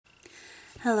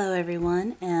Hello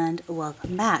everyone and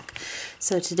welcome back.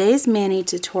 So today's mani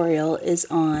tutorial is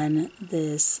on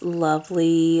this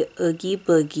lovely Oogie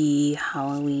Boogie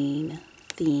Halloween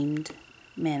themed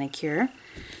manicure.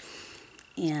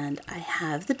 And I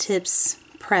have the tips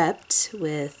prepped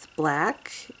with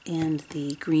black and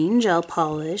the green gel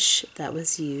polish that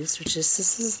was used,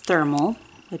 this is thermal,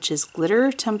 which is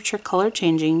glitter temperature color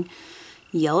changing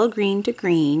yellow green to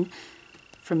green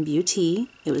from Beauty.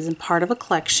 It was in part of a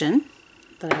collection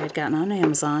that I had gotten on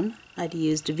Amazon. I'd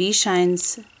used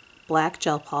V-Shine's black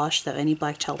gel polish, though any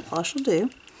black gel polish will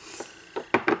do.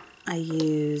 I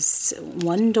used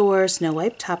One Door's No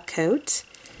Wipe Top Coat.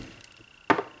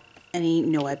 Any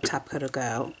No Wipe Top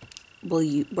Coat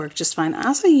will work just fine. I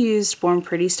also used Born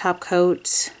Pretty's Top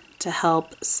Coat to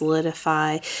help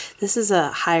solidify. This is a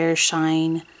higher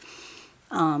shine,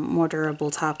 more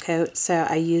durable top coat, so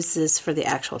I use this for the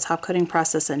actual top coating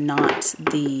process and not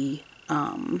the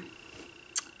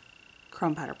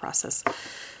chrome powder process.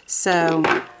 So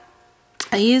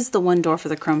I used the One Door for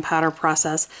the chrome powder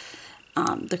process.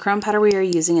 The chrome powder we are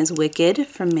using is Wicked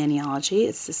from Maniology.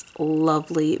 It's this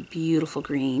lovely, beautiful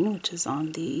green, which is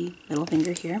on the middle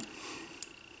finger here.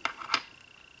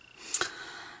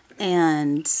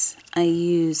 And I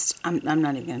used, I'm not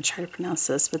even going to try to pronounce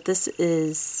this, but this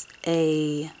is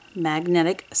a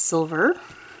magnetic silver.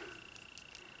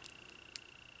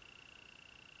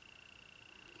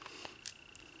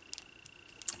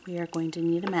 We are going to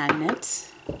need a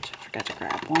magnet, which I forgot to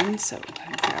grab one, so I'm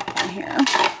going to grab one here.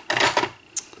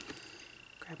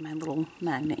 Grab my little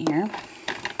magnet here.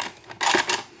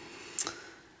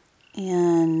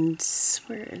 And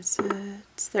where is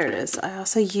it? There it is. I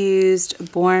also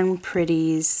used Born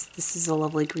Pretty's, this is a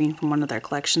lovely green from one of their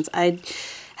collections. I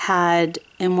had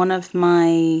in one of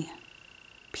my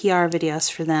PR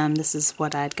videos for them, this is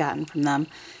what I'd gotten from them.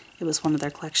 It was one of their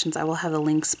collections. I will have the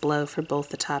links below for both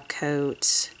the top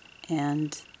coat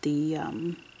and the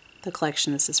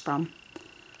collection this is from.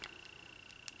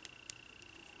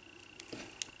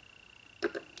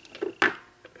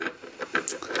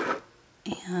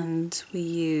 And we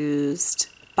used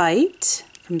Bite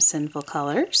from Sinful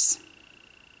Colors.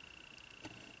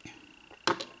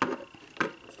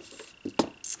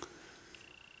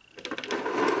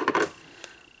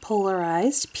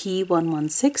 Polarized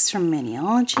P116 from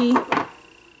Maniology.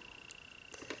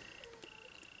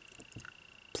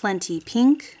 Plenty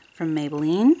Pink from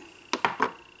Maybelline.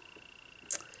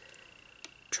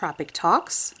 Tropic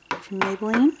Talks from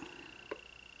Maybelline.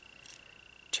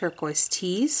 Turquoise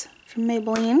Teas from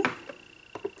Maybelline.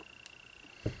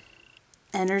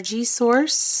 Energy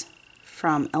Source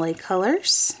from LA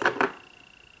Colors.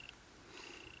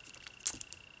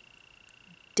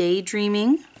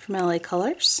 Daydreaming from LA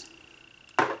Colors.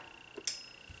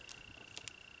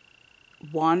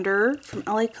 Wander from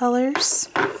LA Colors.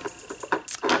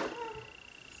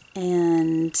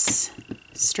 And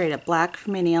Straight Up Black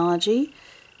from Maniology.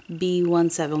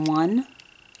 B171.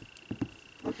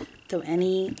 Though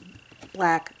any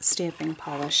black stamping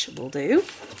polish will do.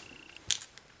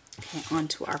 Okay,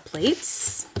 onto our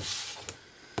plates.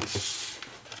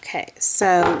 Okay,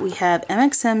 so we have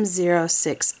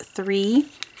MXM063,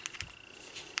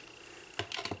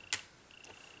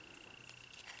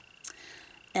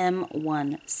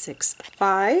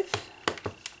 M165,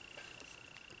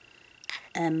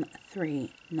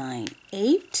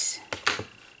 M398,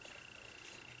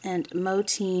 and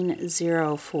Motine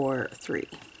 043.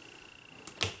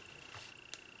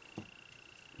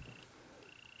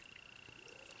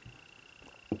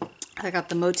 I got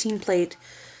the Motine plate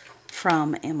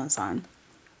from Amazon.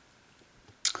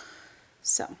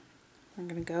 So I'm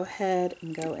going to go ahead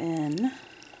and go in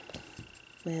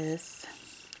with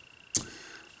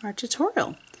our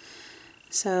tutorial.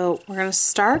 So we're going to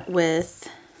start with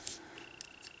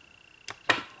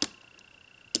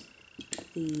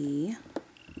the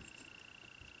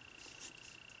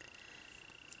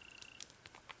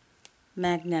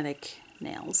magnetic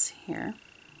nails here.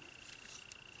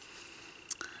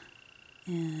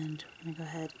 And we're going to go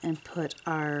ahead and put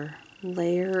our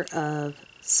layer of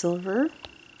silver.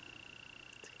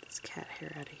 Let's get this cat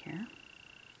hair out of here.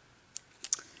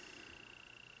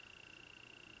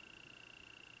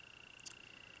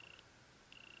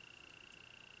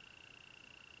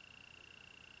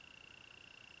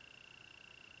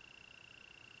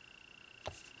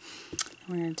 And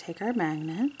we're going to take our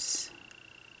magnet.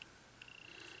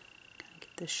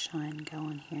 Get this shine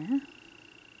going here.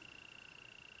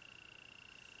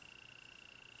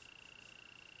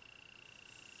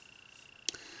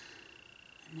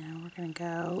 Now we're going to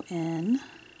go in from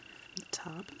the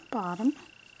top and the bottom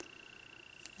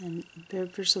and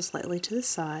ever so slightly to the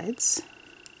sides.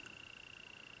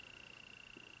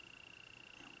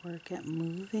 work at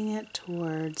moving it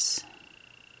towards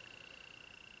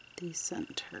the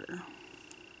center.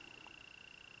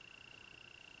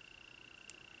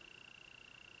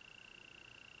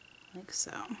 Like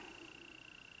so.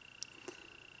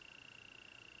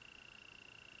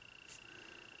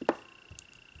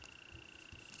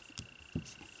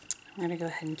 I'm going to go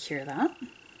ahead and cure that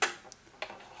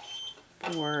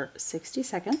for 60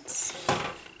 seconds.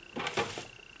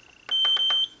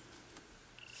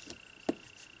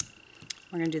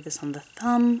 We're going to do this on the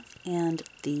thumb and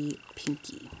the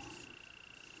pinky.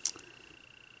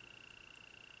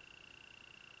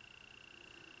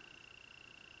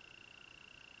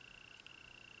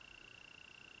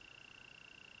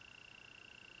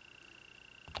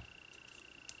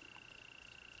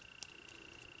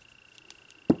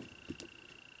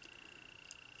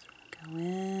 Go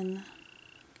in,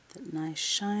 get that nice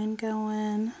shine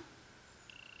going. Then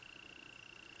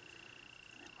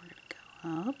we're going to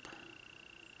go up.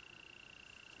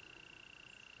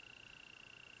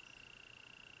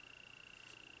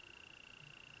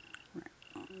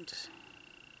 Round.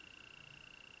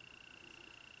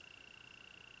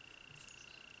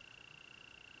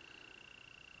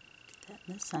 Get that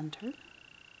in the center.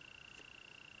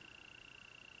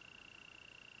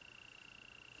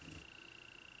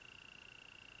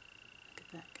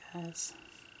 Guys.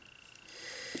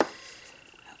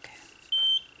 Okay,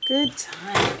 good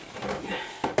timing.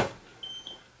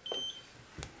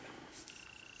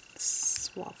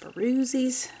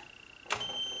 Swap-a-roosies.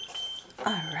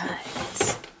 All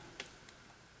right,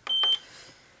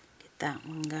 get that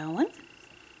one going.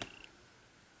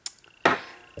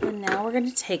 And now we're going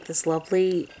to take this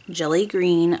lovely jelly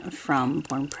green from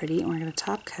Born Pretty, and we're going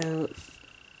to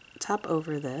top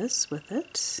over this with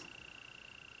it.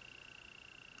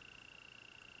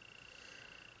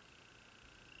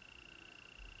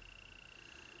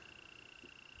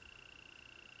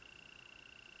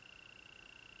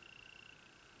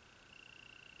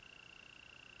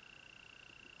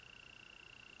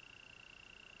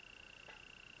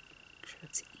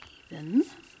 It's even.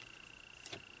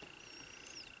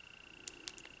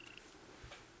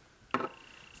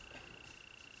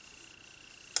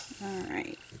 All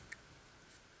right.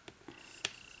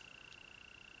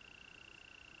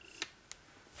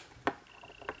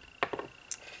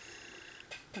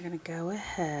 We're going to go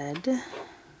ahead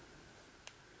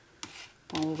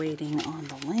while we're waiting on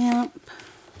the lamp.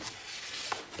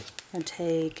 I'm going to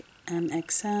take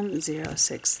MXM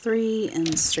 063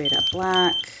 in straight up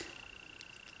black.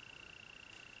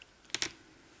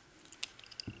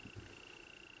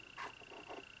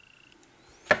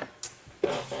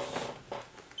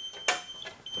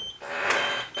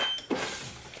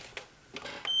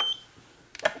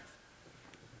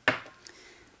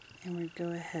 And we'll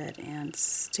go ahead and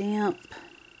stamp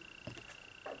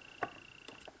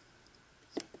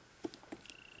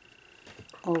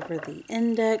over the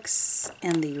index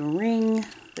and the ring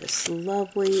this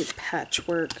lovely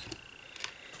patchwork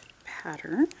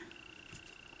pattern.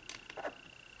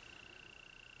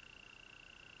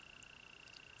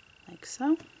 Like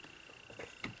so.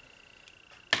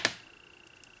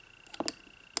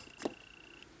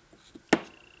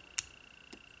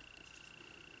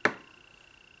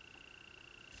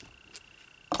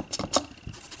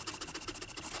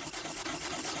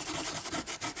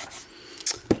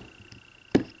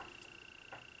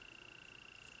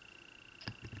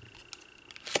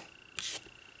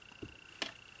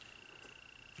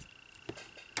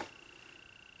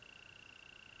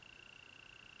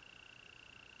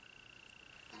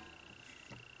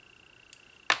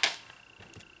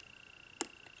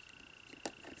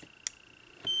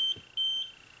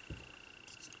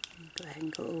 Go ahead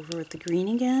and go over with the green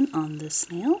again on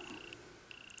this nail,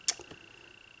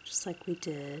 just like we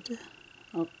did.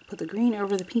 I'll put the green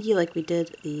over the pinky like we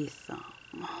did the thumb.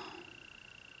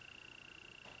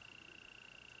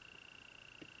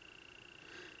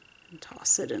 And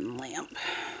toss it in the lamp.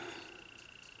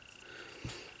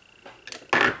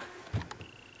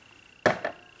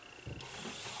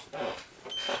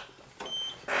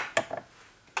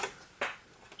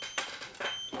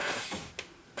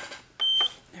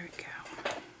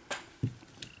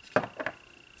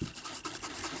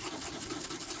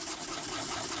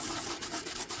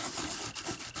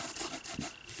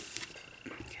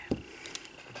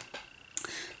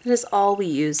 That is all we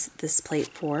use this plate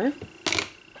for.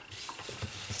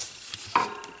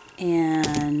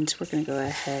 And we're going to go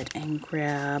ahead and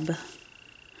grab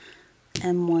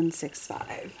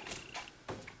M165.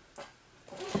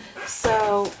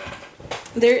 So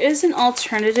there is an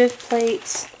alternative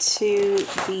plate to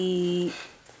the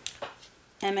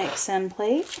MXM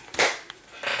plate.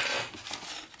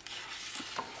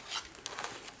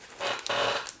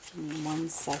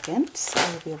 second, so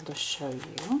I'll be able to show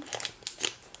you.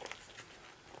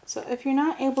 So if you're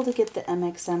not able to get the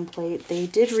MXM plate, they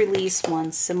did release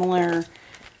one similar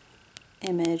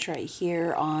image right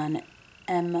here on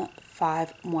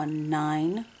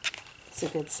M519. It's a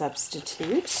good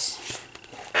substitute.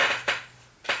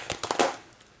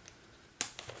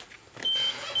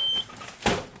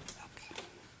 Okay.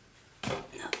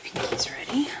 Now the pinky's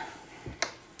ready.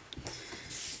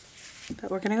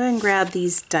 But we're going to go ahead and grab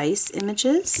these dice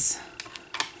images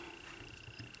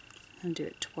and do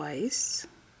it twice.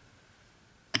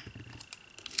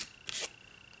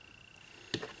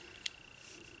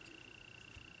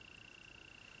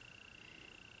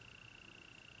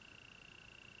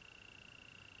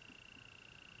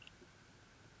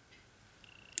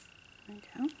 There we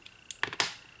go.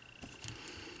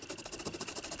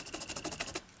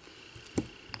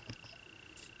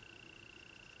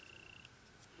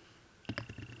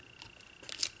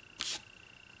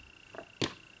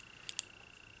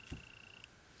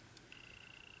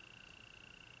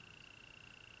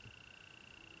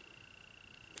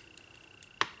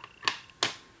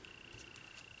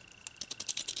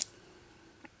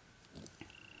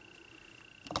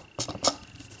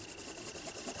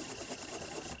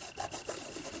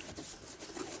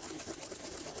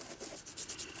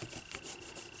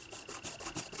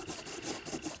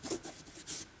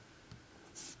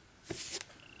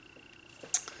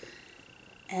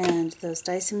 And those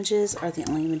dice images are the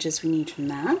only images we need from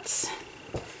that.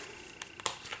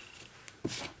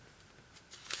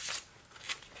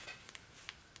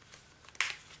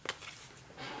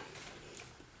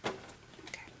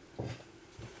 Okay.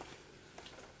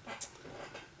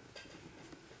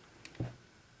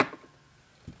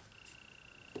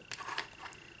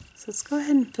 So let's go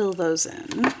ahead and fill those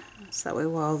in. So that way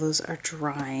while those are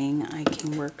drying, I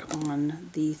can work on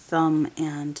the thumb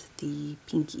and the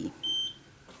pinky.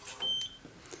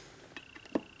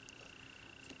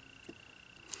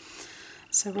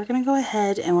 So we're going to go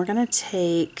ahead and we're going to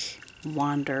take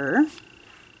Wander.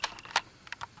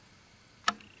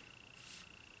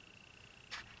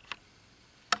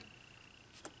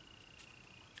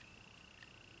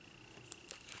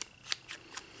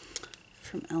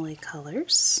 From LA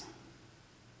Colors.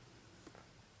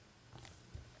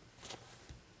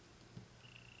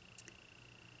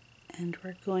 And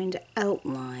we're going to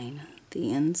outline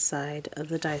the inside of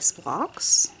the dice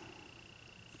blocks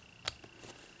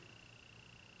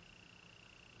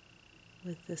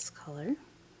with this color.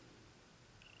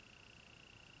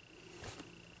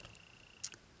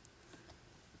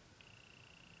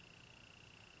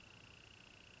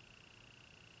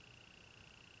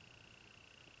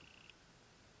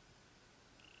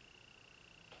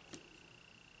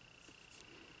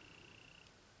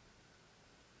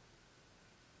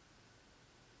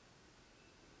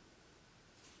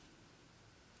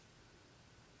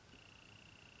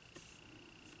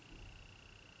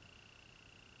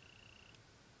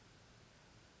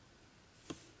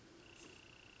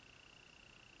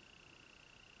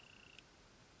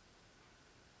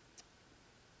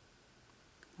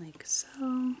 Like so.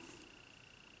 Okay.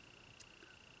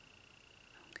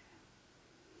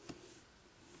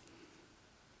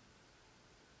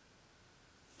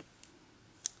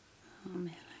 Oh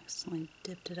man, I accidentally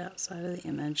dipped it outside of the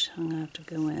image. I'm going to have to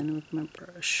go in with my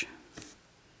brush.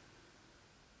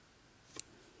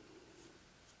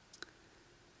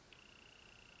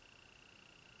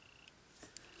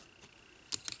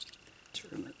 To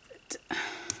remove it.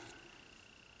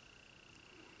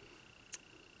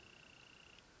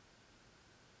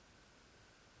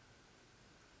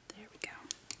 There we go.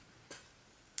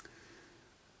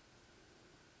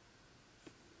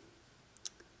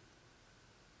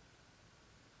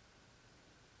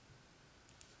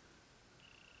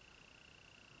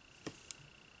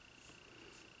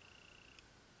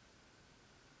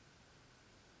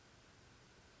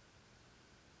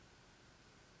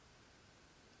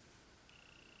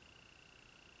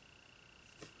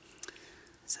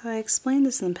 So I explained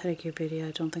this in the pedicure video.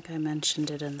 I don't think I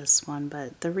mentioned it in this one,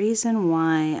 but the reason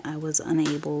why I was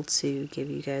unable to give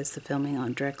you guys the filming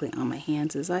on directly on my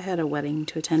hands is I had a wedding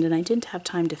to attend and I didn't have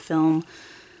time to film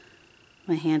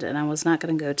my hand, and I was not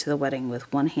going to go to the wedding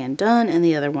with one hand done and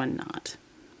the other one not.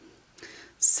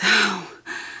 So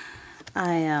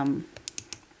I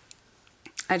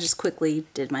just quickly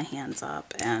did my hands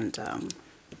up and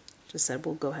just said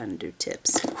we'll go ahead and do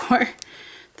tips for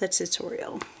the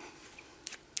tutorial.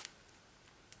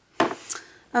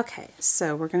 Okay,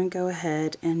 so we're going to go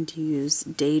ahead and use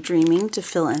Daydreaming to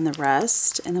fill in the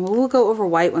rest, and then we'll go over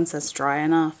white once that's dry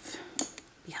enough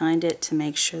behind it to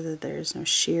make sure that there's no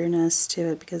sheerness to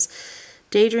it, because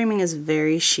Daydreaming is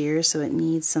very sheer, so it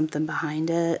needs something behind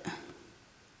it.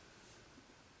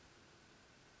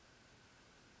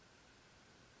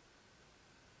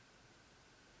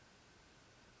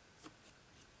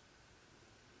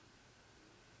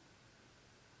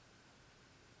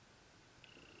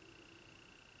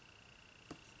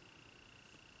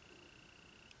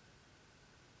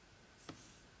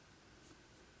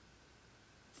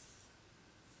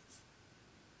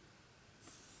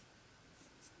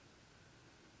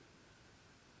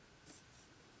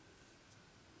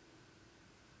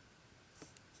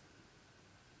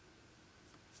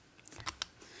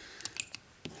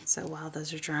 So while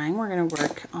those are drying, we're going to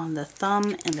work on the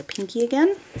thumb and the pinky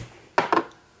again. And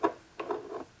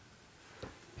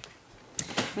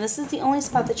this is the only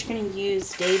spot that you're going to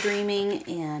use Daydreaming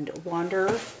and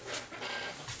Wander.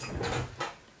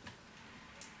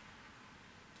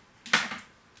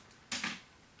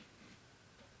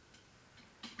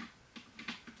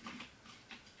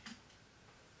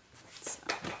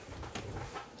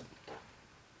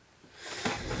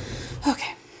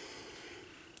 Okay.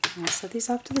 I'll set these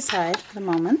off to the side for the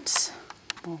moment.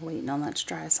 We're waiting on that to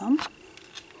dry some.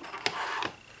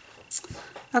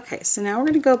 Okay, so now we're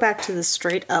going to go back to the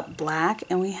straight up black,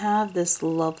 and we have this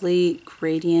lovely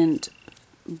gradient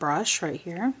brush right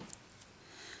here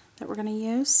that we're going to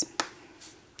use.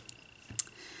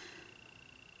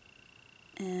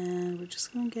 And we're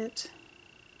just going to get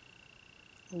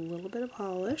a little bit of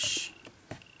polish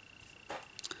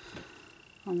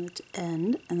on the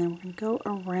end, and then we're going to go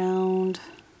around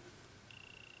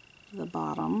the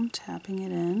bottom, tapping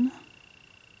it in.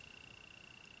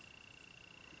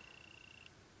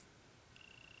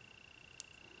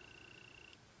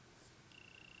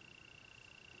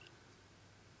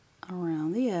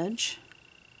 Around the edge.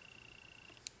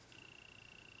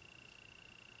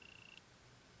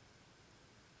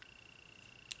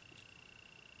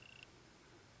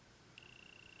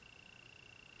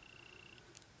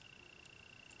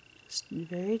 Just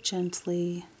very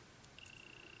gently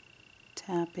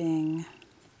tapping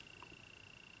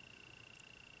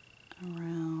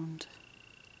around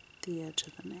the edge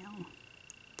of the nail.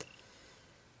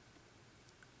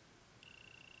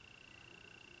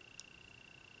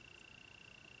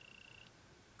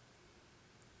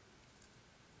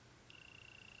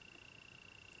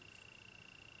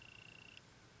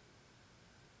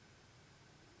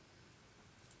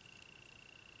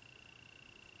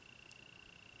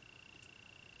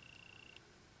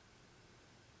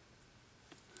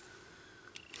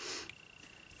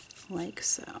 Like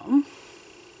so.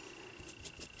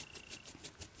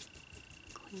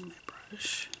 Clean my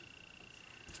brush.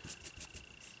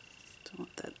 Don't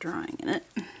want that drying in it.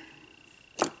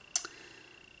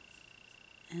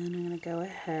 And I'm going to go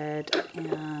ahead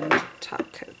and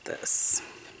top coat this.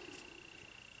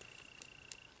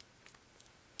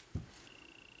 The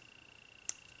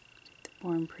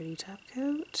Born Pretty top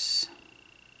coat.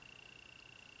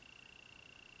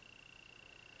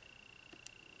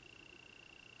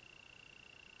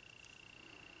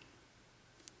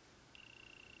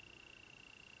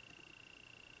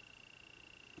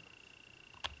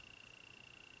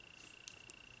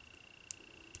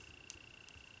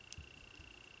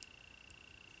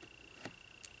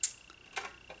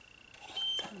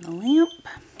 The lamp.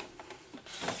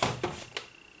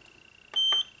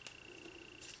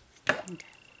 Okay.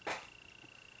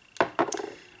 I'm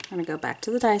going to go back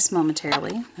to the dice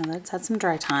momentarily. Now that it's had some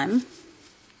dry time.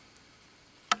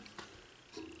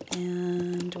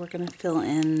 And we're going to fill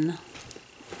in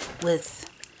with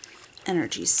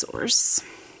Energy Source.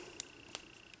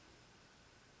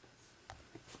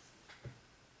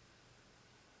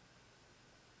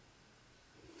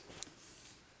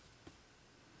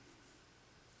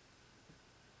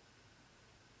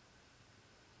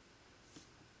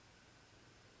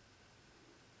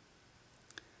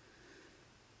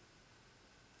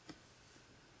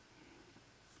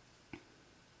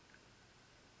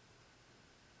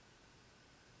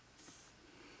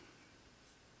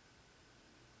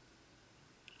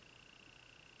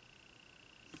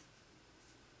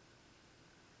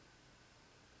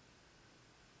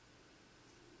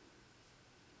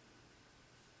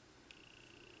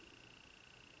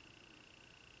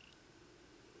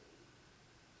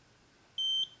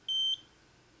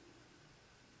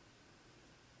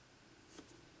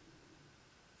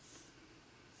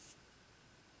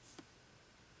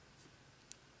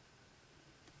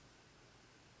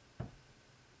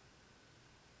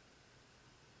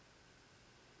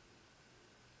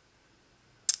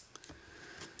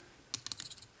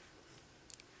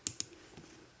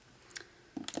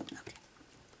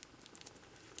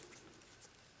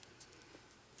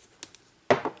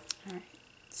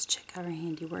 Let's check out our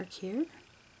handiwork here.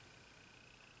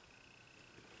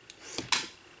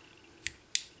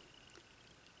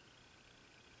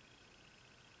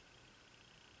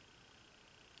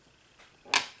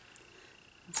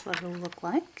 That's what it'll look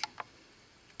like.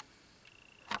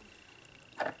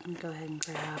 And go ahead and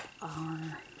grab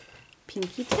our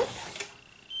pinky tip.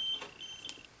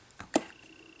 Okay.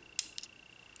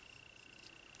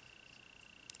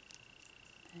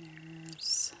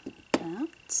 There's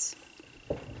that.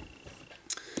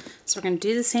 So we're going to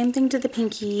do the same thing to the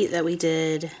pinky that we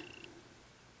did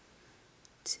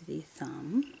to the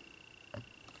thumb.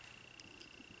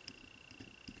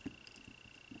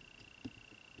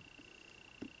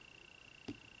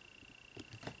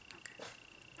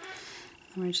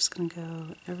 And we're just going to go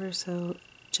ever so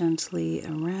gently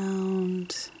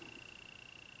around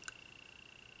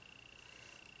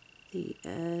the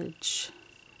edge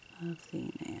of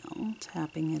the nail,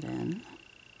 tapping it in.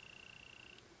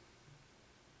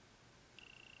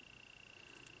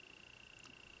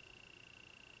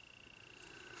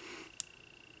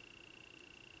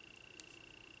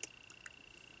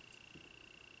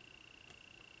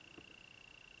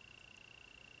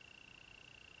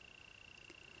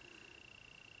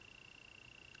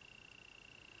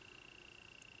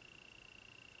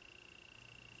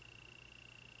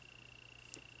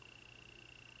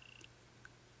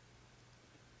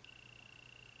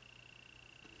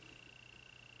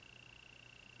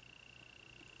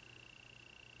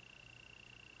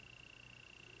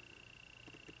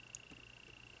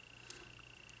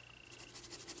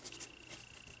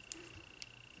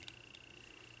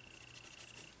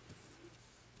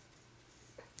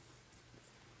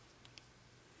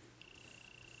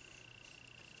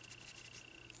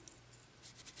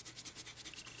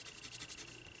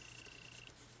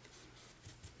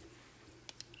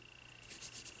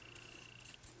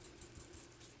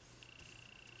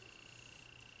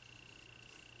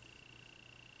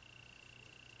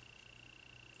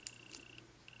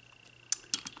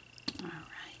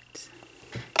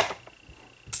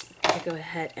 Go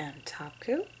ahead and top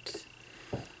coat.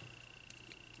 I'm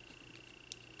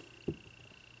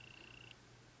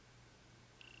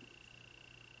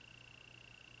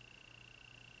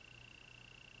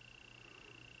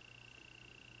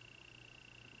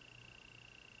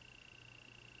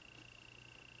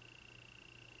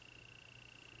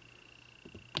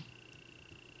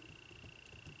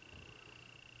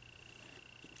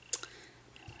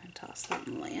going to toss that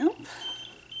in the lamp.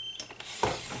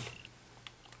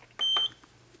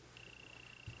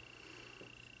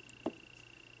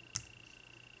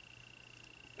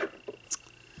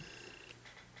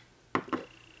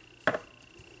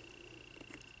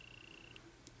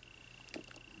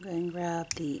 Go ahead and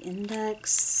grab the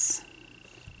index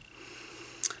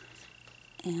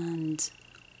and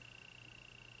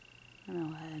I'm going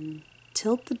to go ahead and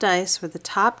tilt the dice where the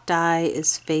top die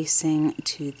is facing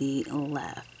to the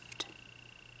left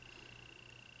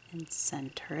and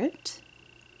center it.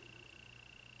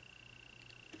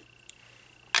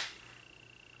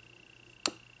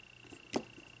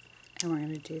 And we're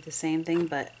going to do the same thing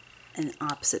but in the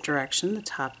opposite direction. The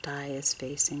top die is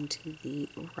facing to the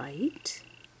right.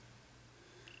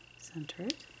 Center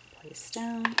it, place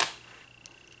down.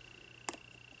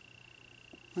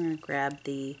 We're going to grab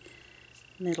the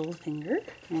middle finger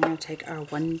and we're going to take our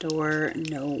One Door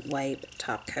No Wipe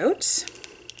top coat.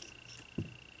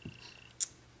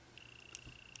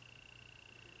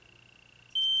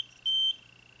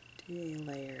 Do a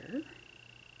layer.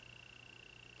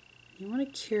 You want to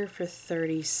cure for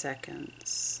 30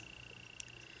 seconds.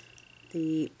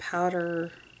 The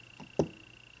powder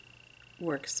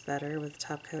works better with the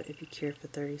top coat if you cure for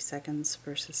 30 seconds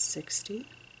versus 60.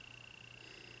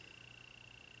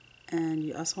 And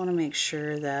you also want to make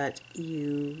sure that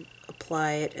you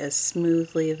apply it as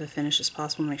smoothly of a finish as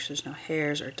possible. Make sure there's no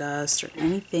hairs or dust or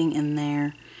anything in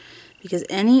there because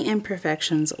any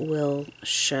imperfections will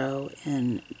show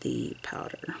in the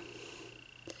powder.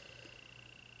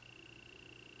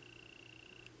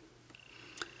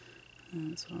 And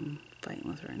that's what I'm fighting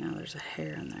with right now. There's a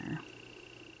hair in there.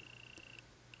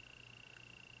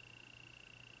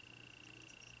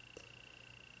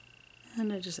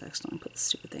 And I just accidentally put the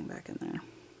stupid thing back in there.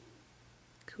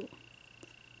 Cool.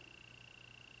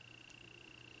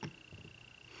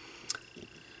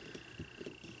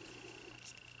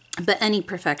 But any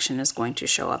perfection is going to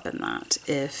show up in that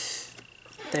if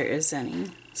there is any.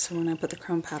 So when I put the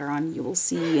chrome powder on, you will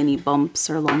see any bumps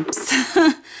or lumps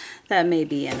that may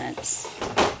be in it.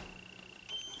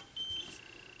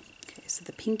 Okay, so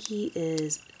the pinky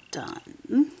is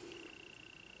done.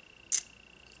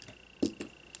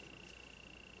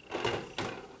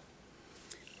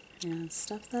 And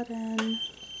stuff that in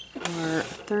for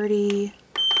 30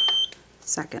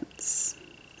 seconds.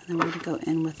 And then we're going to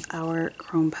go in with our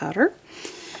chrome powder.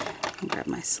 I'll grab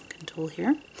my silicone tool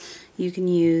here. You can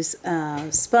use a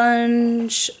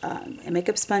sponge, a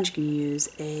makeup sponge. You can use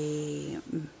a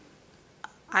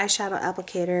eyeshadow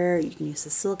applicator. You can use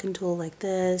a silicone tool like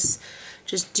this.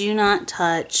 Just do not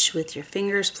touch with your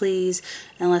fingers, please,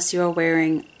 unless you are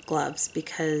wearing gloves,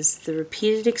 because the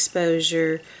repeated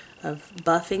exposure of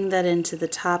buffing that into the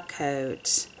top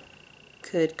coat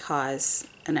could cause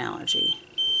an allergy.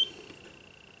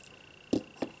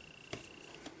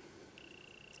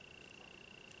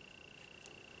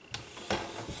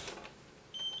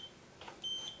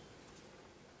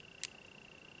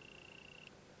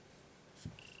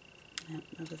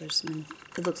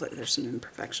 It looks like there's some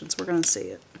imperfections. We're going to see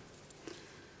it.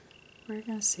 We're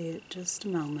going to see it just a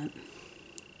moment.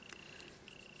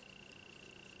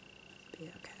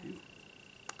 Be okay.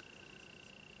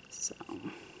 So.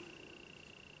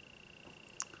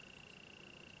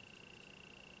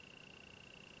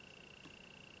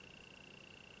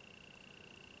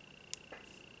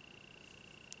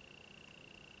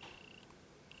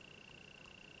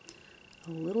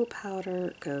 A little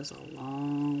powder goes a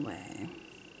long way.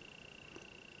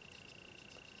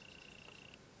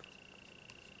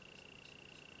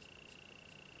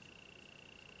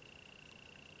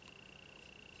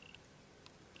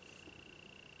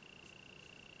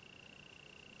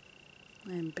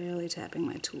 I'm barely tapping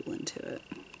my tool into it.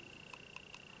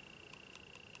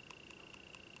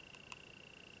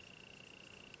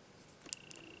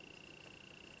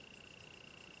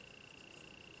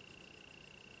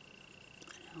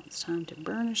 Now it's time to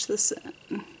burnish this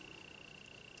in.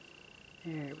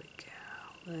 There we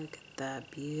go. Look at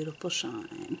that beautiful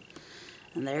shine.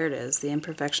 And there it is, the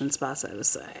imperfection spots I was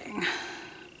saying.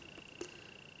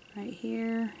 Right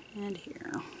here and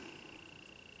here.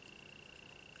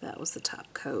 That was the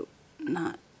top coat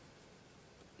not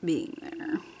being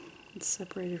there. It's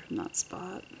separated from that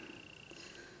spot.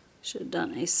 Should have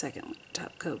done a second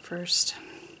top coat first.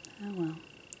 Oh well.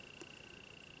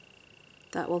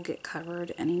 That will get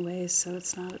covered anyway, so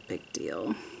it's not a big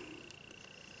deal.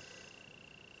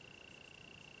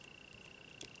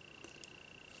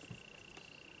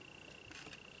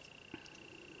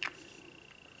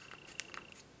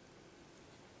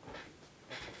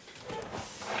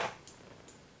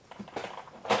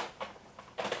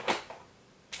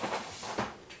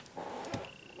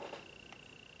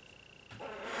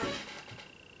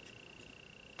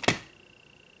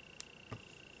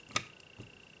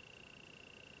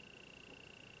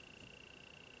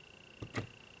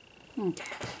 Okay,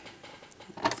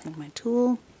 take my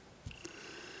tool.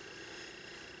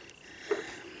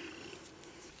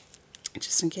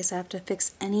 Just in case I have to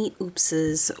fix any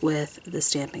oopses with the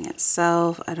stamping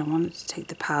itself. I don't want it to take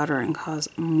the powder and cause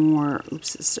more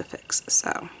oopses to fix.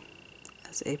 So,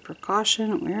 as a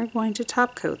precaution, we're going to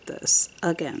top coat this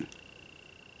again.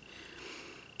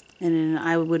 And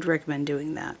I would recommend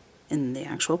doing that in the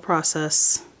actual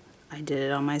process. I did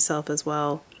it on myself as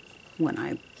well when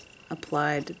I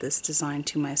applied this design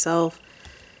to myself,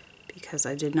 because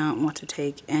I did not want to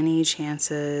take any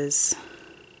chances.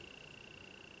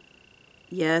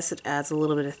 Yes, it adds a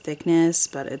little bit of thickness,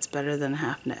 but it's better than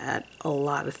having to add a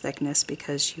lot of thickness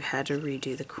because you had to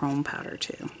redo the chrome powder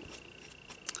too.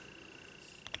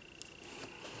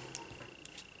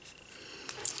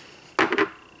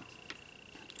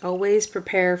 Always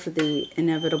prepare for the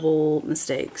inevitable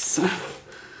mistakes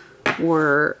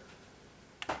or,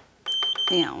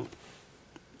 you know,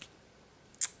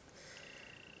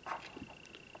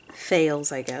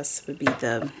 fails, I guess, would be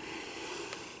the,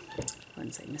 I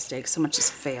wouldn't say mistakes so much as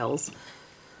fails.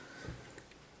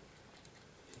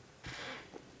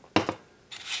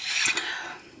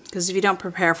 Because if you don't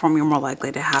prepare for them, you're more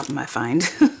likely to have them, I find.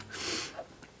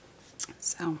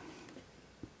 So,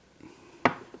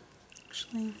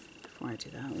 actually, before I do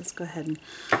that, let's go ahead and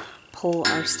pull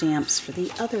our stamps for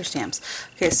the other stamps.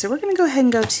 Okay, so we're going to go ahead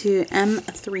and go to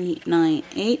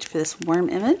M398 for this worm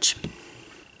image.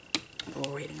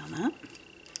 We're waiting on that.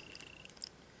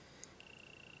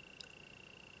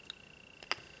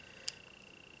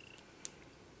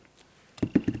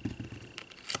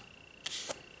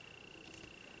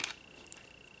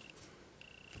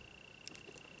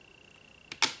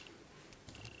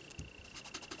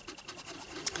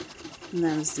 And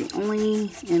that is the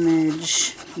only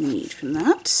image you need from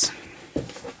that.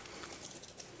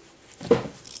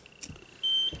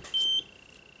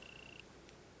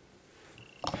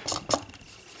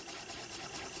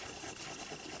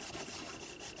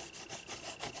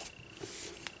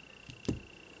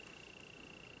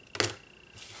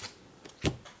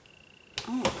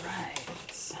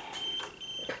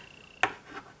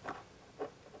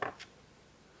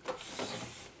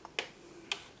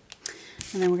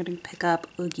 And then we're going to pick up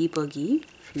Oogie Boogie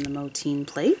from the Moteen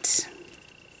plate.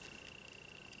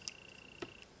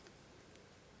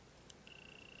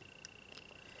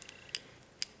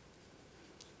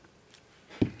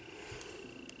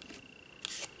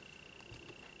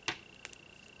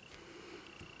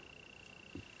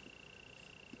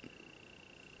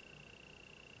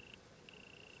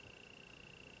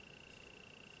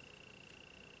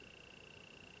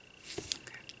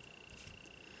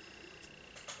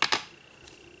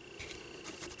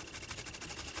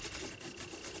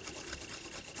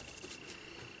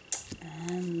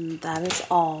 And that is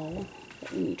all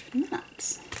that we need from that.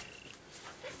 So,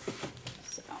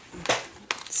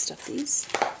 stuff these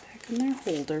back in their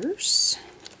holders.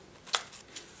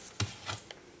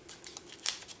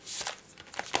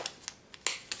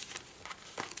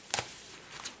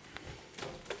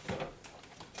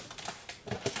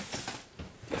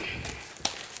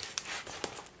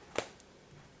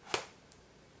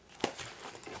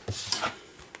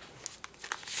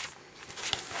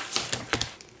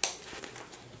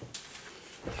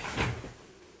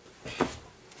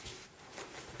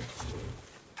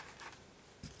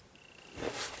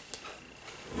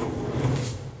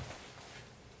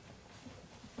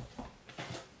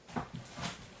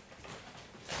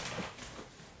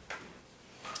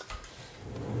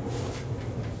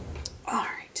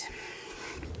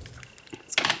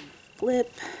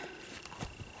 Flip.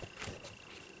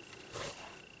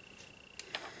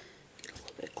 Get a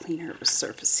little bit cleaner of a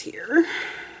surface here.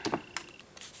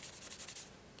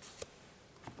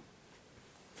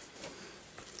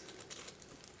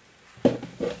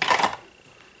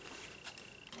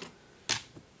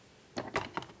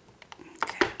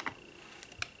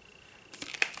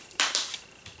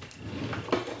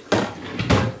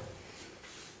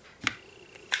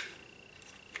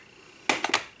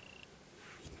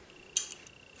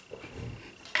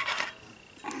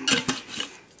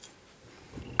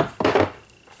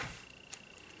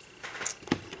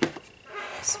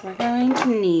 So we're going to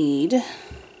need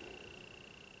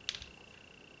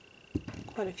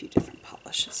quite a few different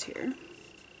polishes here.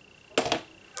 Alright,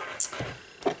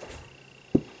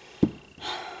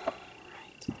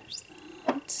 there's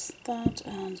that,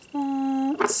 and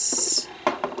that.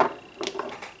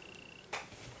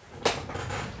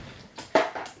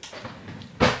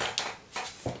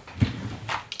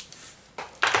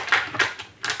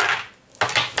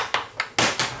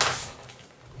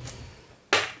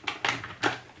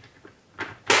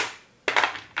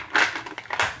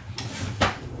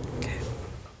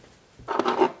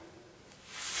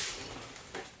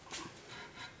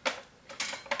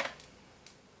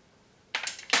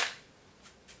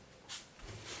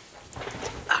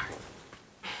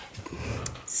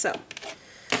 So,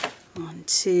 on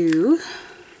to,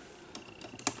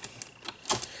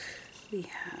 we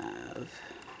have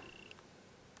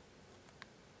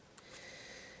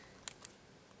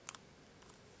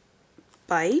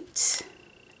Bite,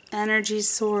 Energy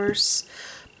Source,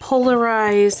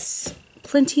 Polarize,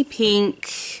 Plenty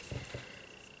Pink,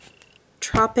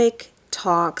 Tropic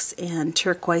Talks, and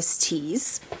Turquoise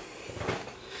Teas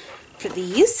for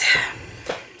these.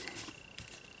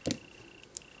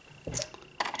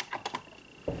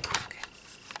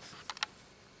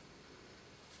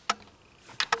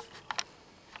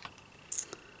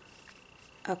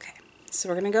 Okay, so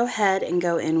we're going to go ahead and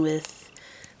go in with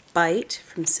Bite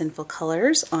from Sinful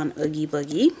Colors on Oogie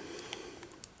Boogie.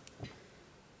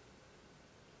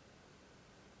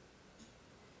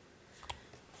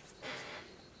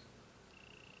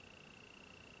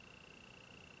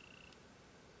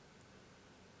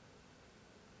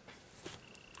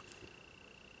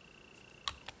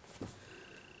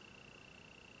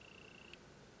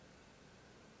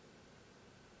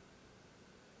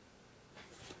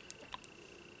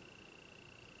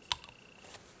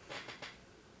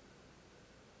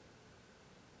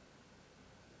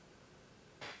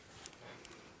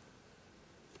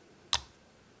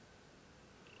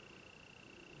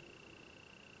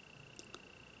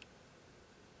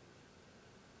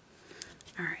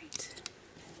 Alright,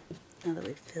 now that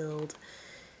we've filled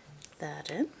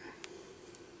that in,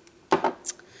 I'm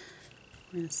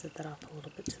going to set that off a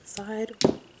little bit to the side.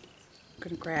 I'm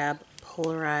going to grab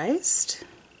Polarized.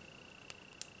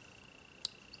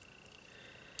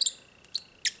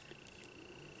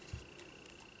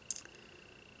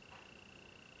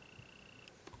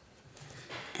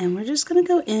 And we're just going to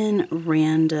go in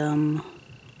random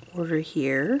order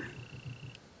here.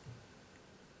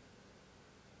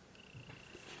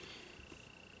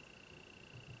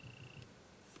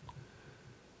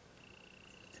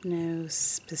 No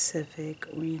specific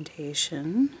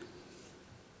orientation.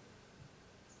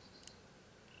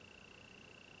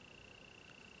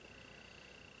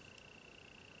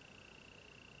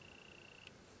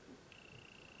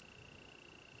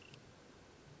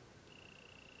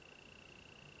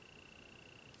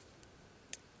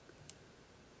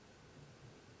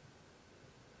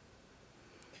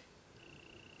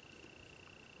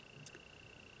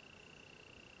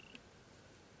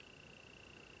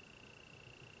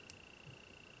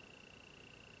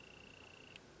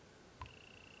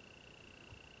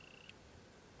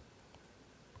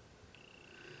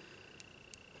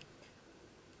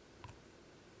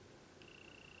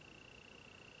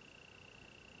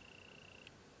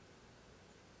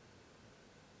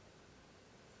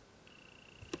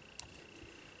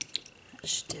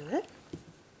 Should do it.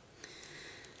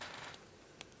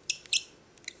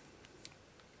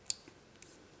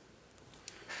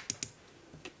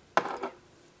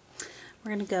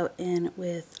 We're going to go in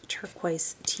with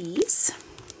turquoise teas.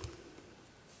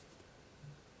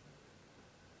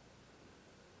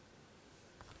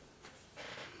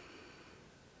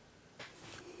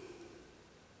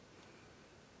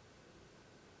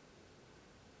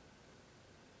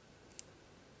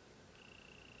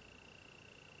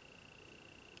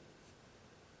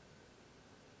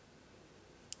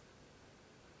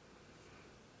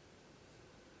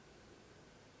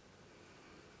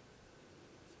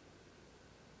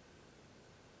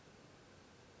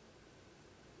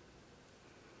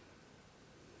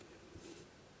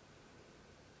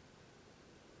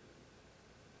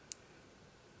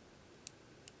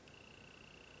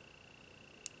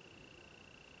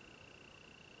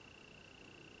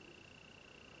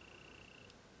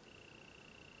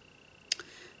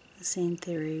 The same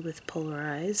theory with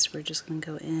polarized. We're just going to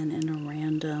go in a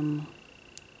random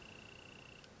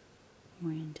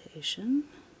orientation.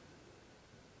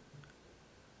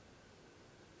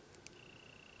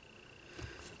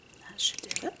 That should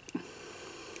do it.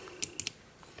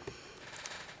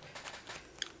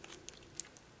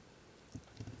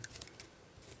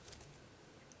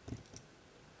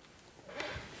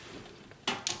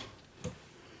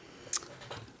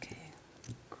 Okay,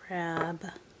 grab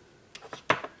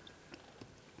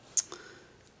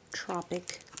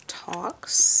Tropic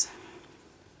Talks.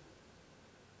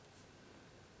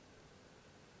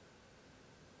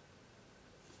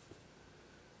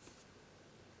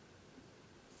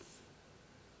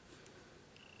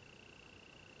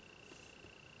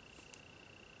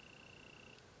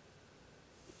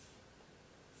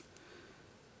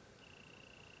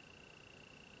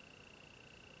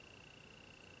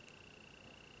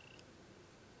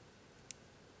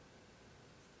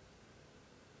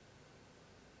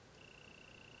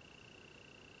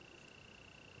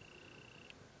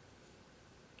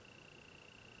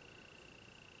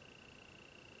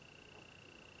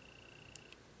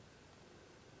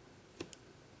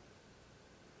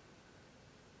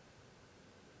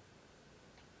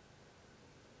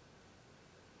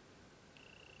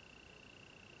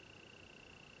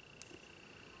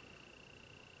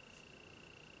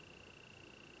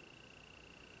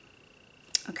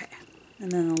 Okay,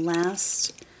 and then the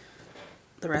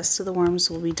rest of the worms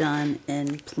will be done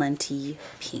in Plenty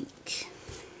Pink.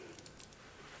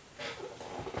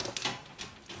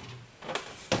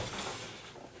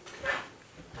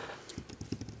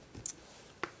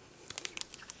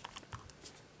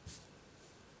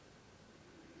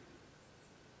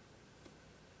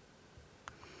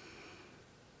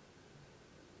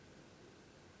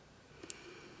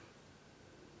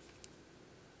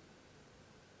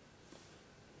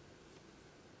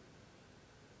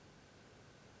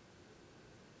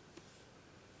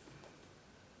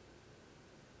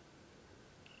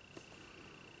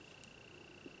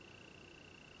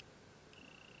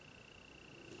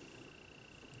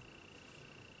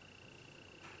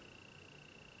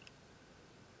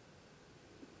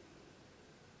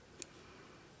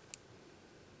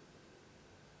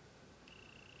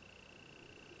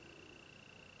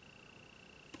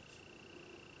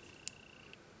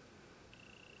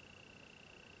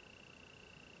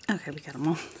 Okay, we got them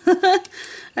all.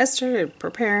 I started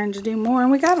preparing to do more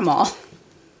and we got them all.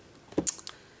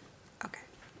 Okay.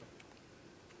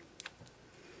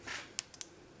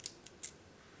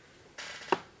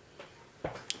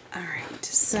 Alright,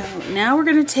 so now we're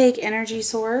going to take energy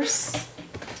source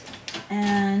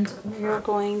and we're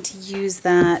going to use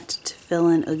that to fill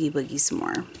in Oogie Boogie some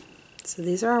more. So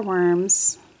these are our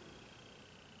worms.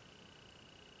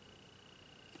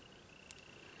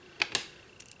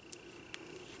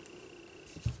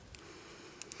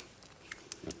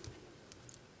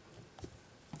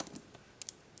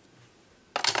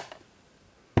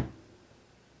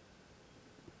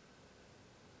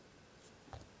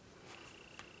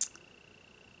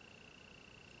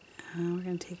 We're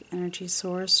going to take energy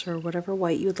source or whatever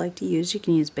white you would like to use. You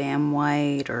can use BAM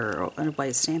white or a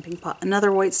white stamping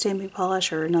another white stamping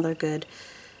polish or another good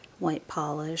white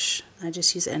polish. I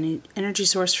just use any energy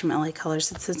source from LA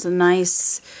Colors. It's a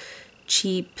nice,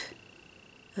 cheap,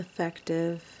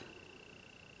 effective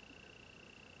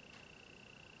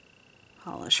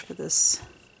polish for this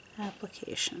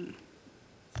application.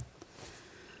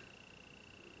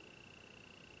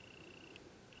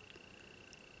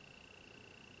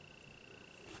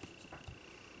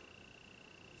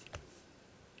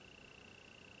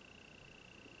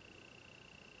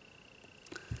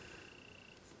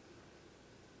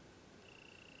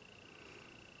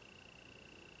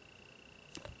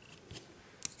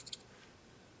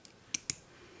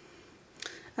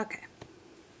 Okay.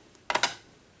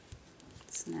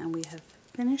 So now we have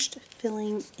finished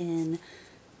filling in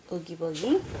Oogie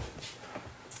Boogie.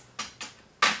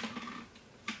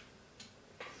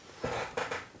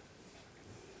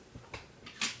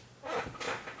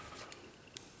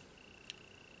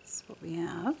 That's what we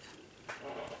have.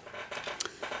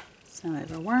 So we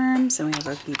have our worms and we have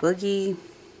Oogie Boogie.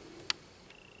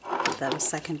 Give that a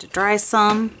second to dry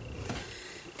some.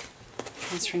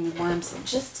 Transferring the worms in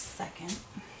just a second.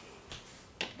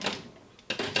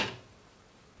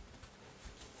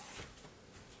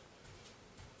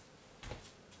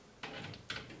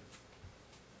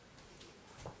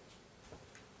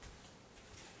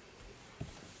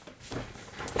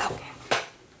 Okay.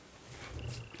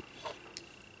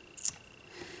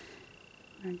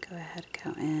 I'm going to go ahead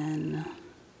and go in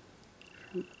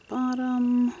from the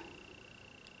bottom.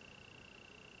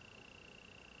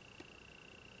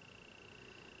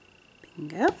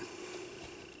 Bingo.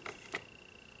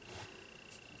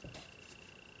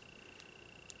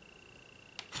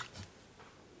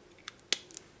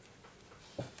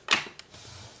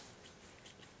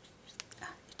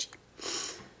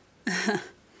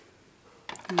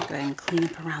 I'm going to go ahead and clean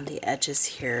up around the edges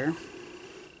here.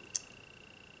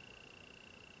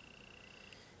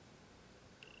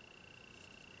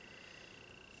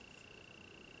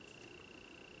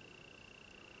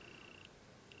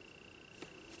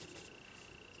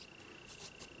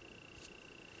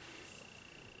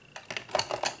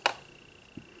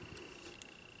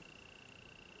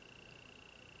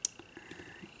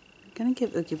 I'm going to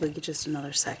give Oogie Boogie just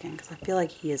another second because I feel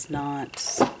like he is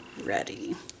not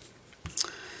ready.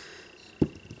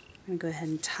 I'm going to go ahead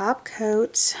and top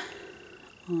coat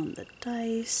on the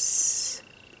dice.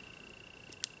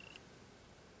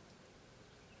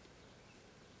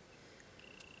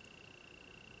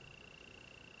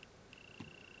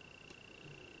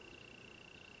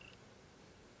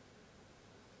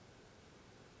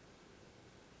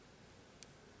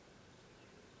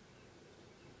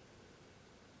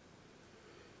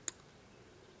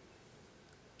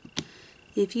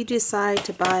 If you decide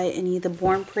to buy any of the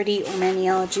Born Pretty or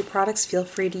Maniology products, feel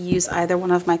free to use either one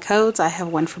of my codes. I have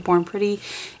one for Born Pretty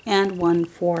and one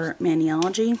for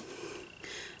Maniology.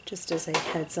 Just as a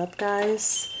heads up,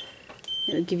 guys,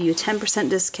 it'll give you a 10%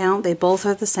 discount. They both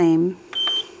are the same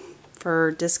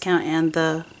for discount and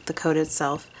the code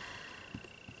itself.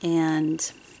 And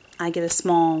I get a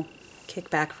small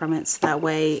kickback from it, so that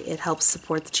way it helps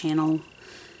support the channel.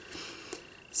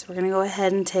 So we're going to go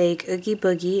ahead and take Oogie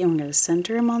Boogie and we're going to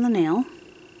center him on the nail.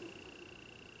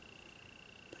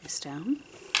 Place down.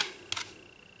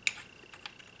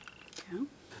 Go.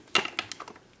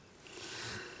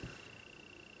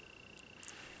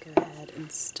 Go ahead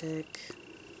and stick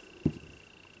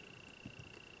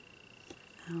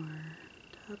our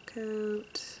top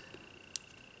coat.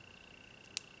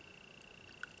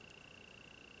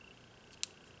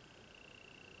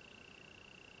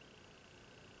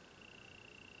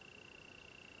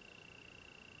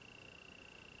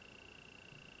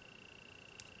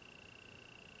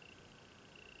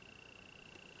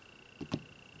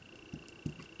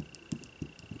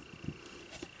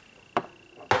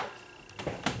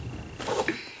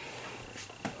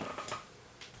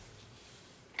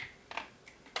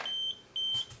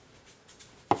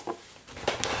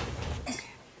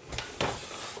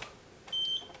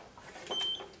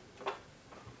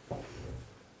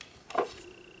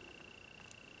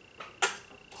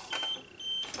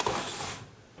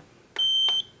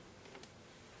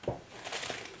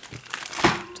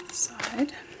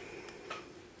 Side.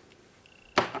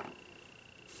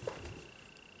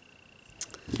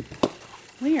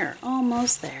 We are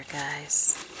almost there,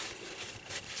 guys.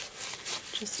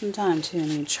 Just in time too. I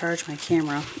need to charge my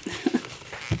camera.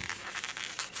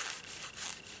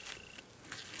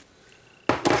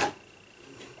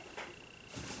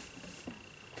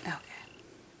 Okay.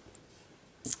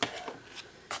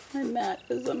 My mat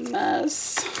is a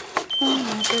mess. Oh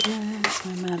my goodness,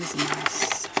 my mat is a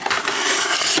mess.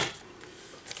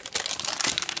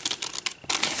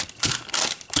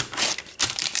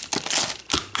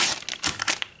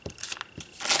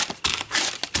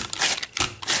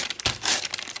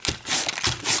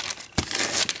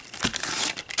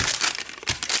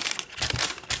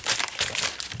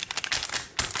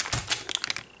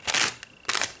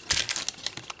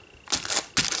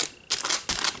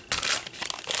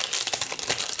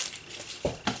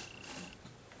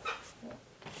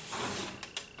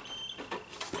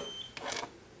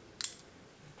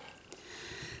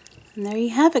 And there you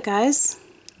have it, guys.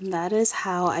 That is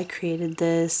how I created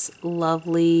this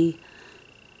lovely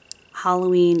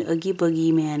Halloween Oogie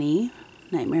Boogie Manny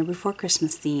Nightmare Before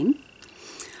Christmas theme.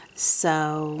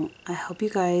 So I hope you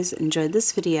guys enjoyed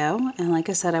this video, and like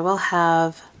I said, I will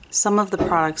have some of the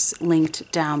products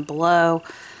linked down below,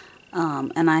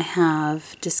 and I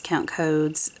have discount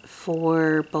codes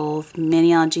for both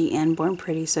Maniology and Born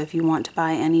Pretty, so if you want to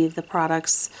buy any of the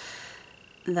products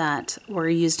that were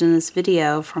used in this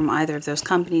video from either of those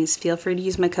companies, feel free to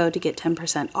use my code to get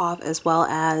 10% off, as well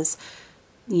as,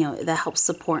 you know, that helps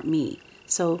support me,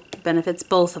 so it benefits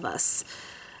both of us.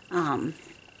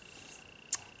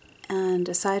 And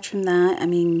aside from that, I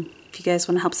mean, if you guys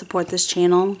want to help support this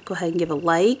channel, go ahead and give a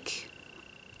like,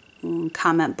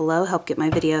 comment below, help get my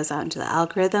videos out into the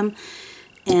algorithm.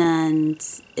 And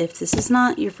if this is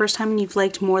not your first time and you've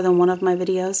liked more than one of my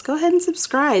videos, go ahead and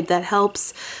subscribe. That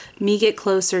helps me get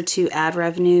closer to ad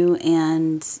revenue,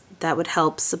 and that would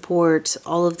help support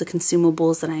all of the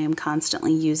consumables that I am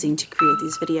constantly using to create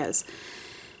these videos.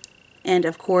 And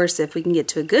of course, if we can get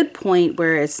to a good point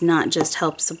where it's not just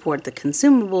help support the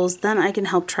consumables, then I can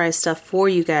help try stuff for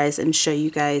you guys and show you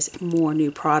guys more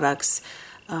new products,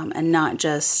 and not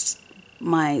just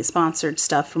my sponsored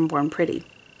stuff from Born Pretty.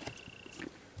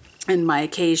 And my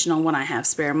occasional, when I have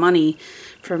spare money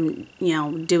from, you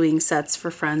know, doing sets for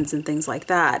friends and things like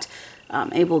that,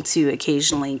 able to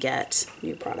occasionally get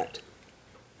new product.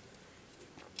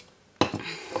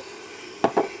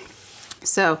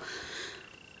 So,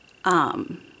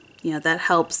 you know, that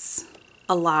helps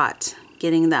a lot,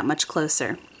 getting that much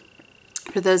closer.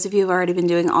 For those of you who have already been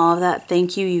doing all of that,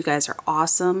 thank you. You guys are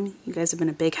awesome. You guys have been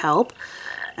a big help,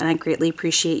 and I greatly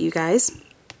appreciate you guys.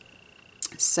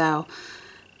 So,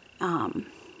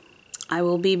 I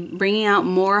will be bringing out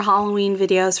more Halloween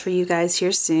videos for you guys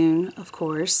here soon, of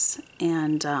course,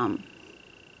 and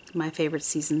my favorite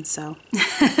season, so.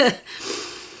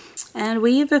 And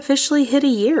we've officially hit a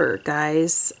year,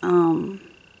 guys.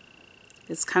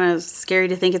 It's kind of scary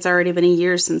to think it's already been a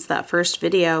year since that first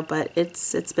video, but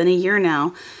it's been a year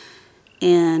now.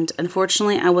 And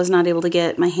unfortunately, I was not able to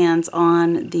get my hands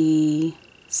on the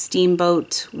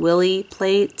Steamboat Willie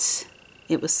plate.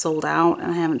 It was sold out,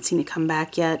 and I haven't seen it come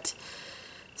back yet.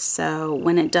 So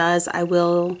when it does, I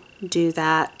will do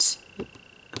that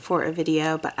for a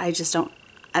video, but I don't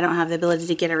have the ability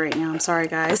to get it right now. I'm sorry,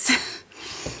 guys.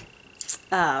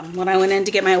 When I went in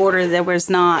to get my order, there was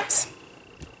not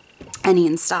any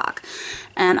in stock,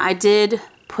 and I did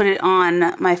put it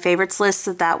on my favorites list,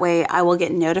 so that way I will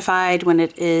get notified when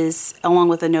it is, along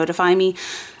with a notify me,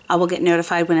 I will get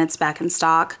notified when it's back in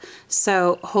stock.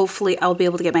 So hopefully I'll be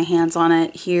able to get my hands on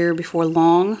it here before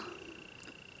long,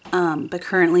 but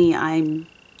currently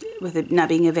with it not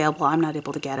being available, I'm not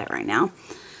able to get it right now.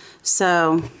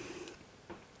 So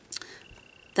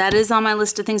that is on my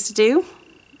list of things to do.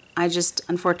 I just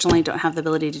unfortunately don't have the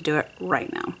ability to do it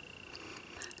right now.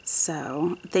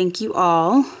 So thank you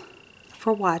all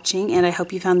for watching, and I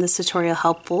hope you found this tutorial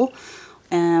helpful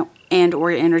and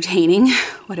or entertaining,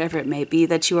 whatever it may be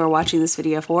that you are watching this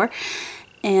video for.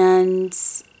 And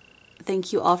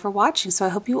thank you all for watching. So I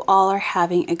hope you all are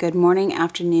having a good morning,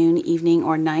 afternoon, evening,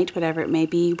 or night, whatever it may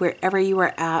be, wherever you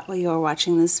are at while you are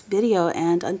watching this video.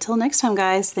 And until next time,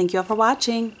 guys, thank you all for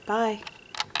watching. Bye.